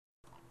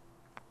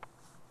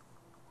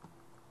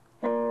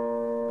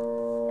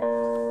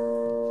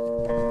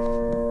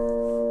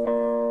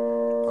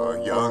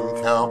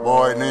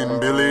cowboy named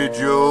Billy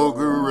Joe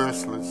grew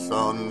restless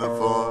on the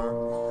farm.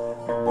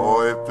 A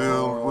boy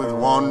filled with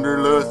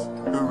wanderlust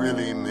who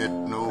really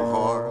meant no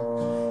harm.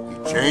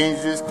 He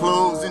changed his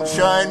clothes and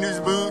shined his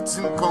boots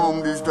and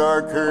combed his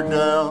dark hair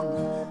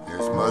down.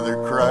 His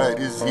mother cried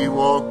as he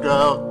walked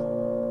out,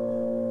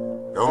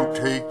 "Don't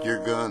take your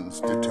guns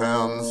to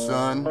town,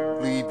 son.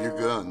 Leave your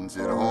guns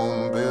at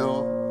home,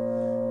 Bill.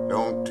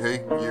 Don't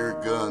take your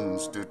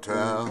guns to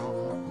town."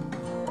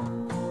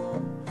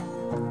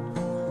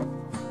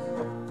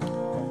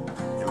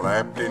 He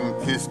laughed and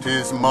kissed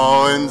his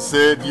ma and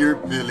said, "Your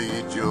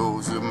Billy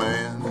Joe's a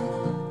man.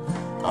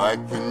 I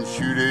can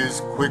shoot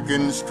as quick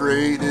and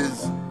straight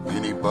as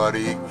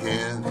anybody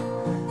can.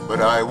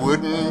 But I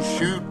wouldn't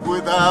shoot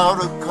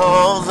without a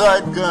cause.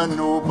 I'd gun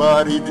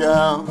nobody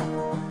down."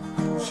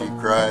 She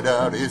cried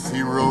out as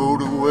he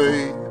rode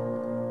away,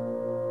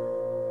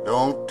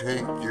 "Don't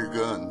take your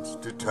guns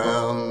to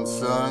town,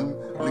 son.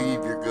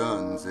 Leave your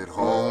guns at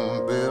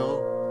home, Bill.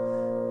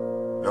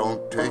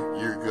 Don't take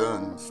your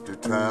guns to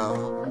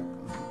town."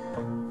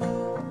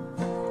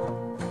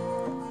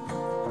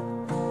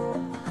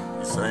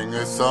 He sang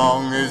a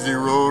song as he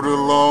rode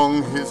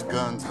along, his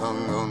guns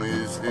hung on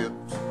his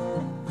hips.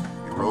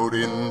 He rode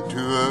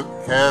into a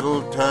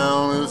cattle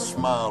town, a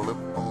smile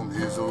upon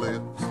his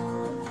lips.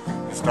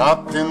 He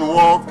stopped and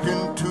walked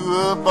into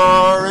a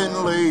bar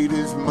and laid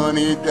his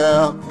money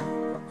down.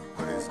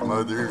 But his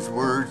mother's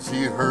words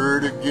he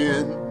heard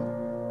again,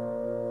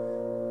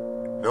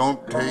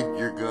 "Don't take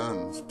your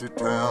guns to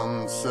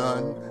town,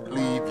 son.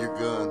 Leave your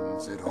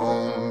guns at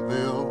home,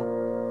 Bill.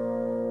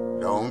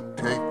 Don't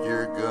take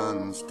your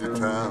guns to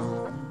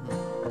town."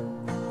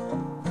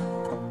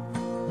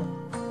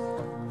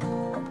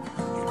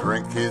 He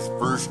drank his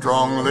first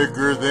strong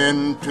liquor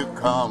then to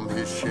calm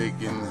his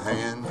shaking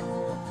hand,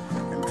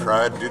 and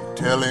tried to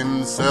tell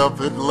himself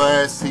at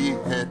last he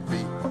had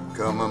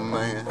become a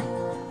man.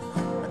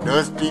 A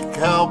dusty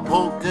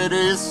cowpoke at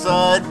his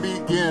side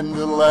began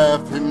to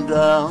laugh him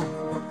down,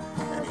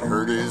 and he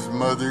heard his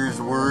mother's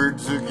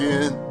words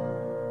again,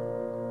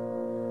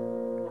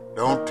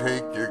 "Don't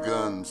take your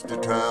guns to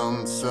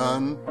town,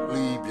 son.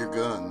 Leave your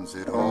guns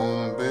at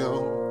home,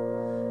 Bill.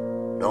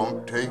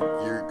 Don't take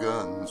your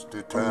guns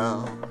to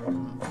town."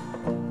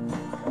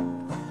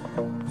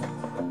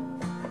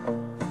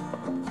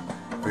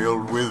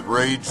 Filled with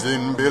rage,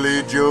 then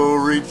Billy Joe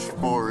reached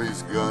for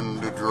his gun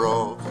to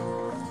draw.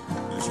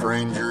 The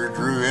stranger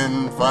drew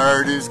and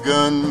fired his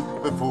gun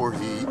before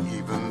he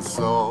even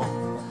saw.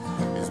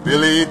 As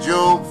Billy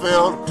Joe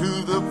fell to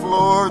the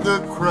floor, the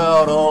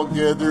crowd all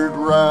gathered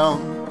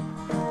round,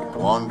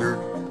 wondered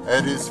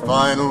at his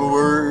final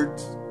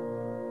words,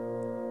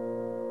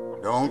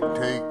 "Don't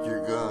take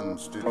your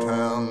guns to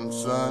town,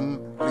 son.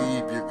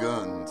 Leave your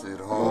guns at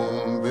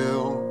home,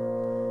 Bill.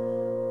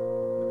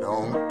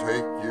 Don't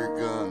take your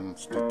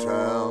guns to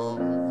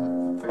town."